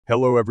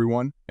Hello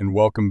everyone, and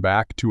welcome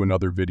back to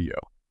another video.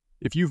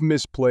 If you've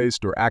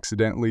misplaced or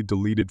accidentally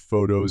deleted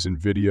photos and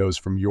videos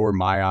from your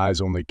My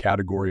Eyes Only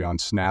category on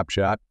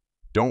Snapchat,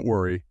 don't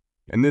worry.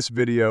 In this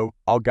video,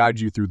 I'll guide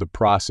you through the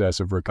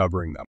process of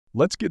recovering them.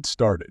 Let's get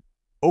started.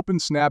 Open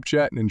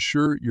Snapchat and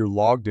ensure you're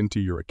logged into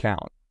your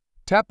account.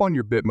 Tap on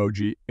your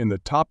Bitmoji in the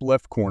top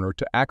left corner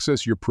to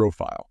access your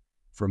profile.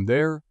 From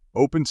there,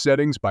 open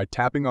Settings by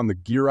tapping on the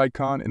gear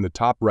icon in the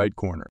top right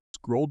corner.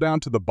 Scroll down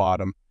to the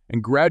bottom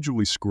and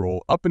gradually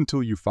scroll up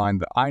until you find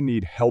the I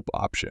Need Help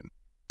option.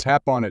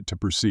 Tap on it to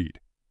proceed.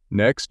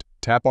 Next,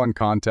 tap on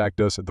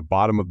Contact Us at the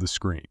bottom of the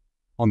screen.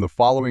 On the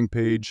following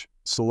page,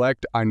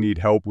 select I Need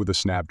Help with a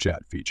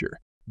Snapchat feature.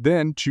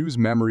 Then choose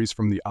Memories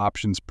from the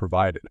options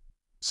provided.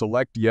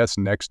 Select Yes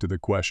next to the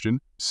question,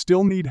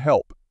 Still need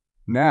help?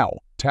 Now,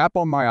 tap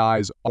on My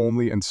Eyes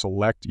Only and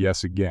select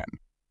Yes again.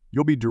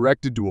 You'll be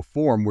directed to a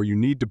form where you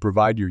need to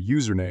provide your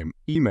username,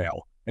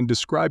 email, and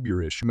describe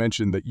your issue.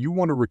 Mention that you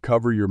want to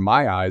recover your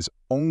My Eyes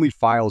Only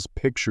files,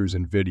 pictures,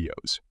 and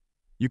videos.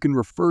 You can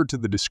refer to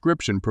the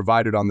description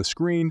provided on the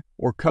screen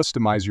or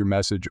customize your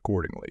message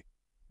accordingly.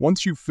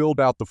 Once you've filled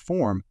out the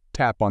form,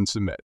 tap on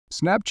Submit.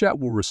 Snapchat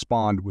will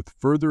respond with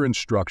further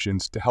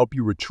instructions to help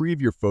you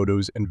retrieve your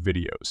photos and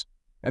videos.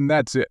 And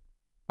that's it.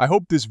 I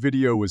hope this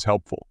video was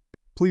helpful.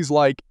 Please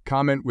like,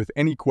 comment with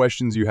any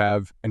questions you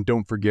have, and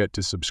don't forget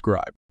to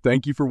subscribe.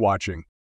 Thank you for watching.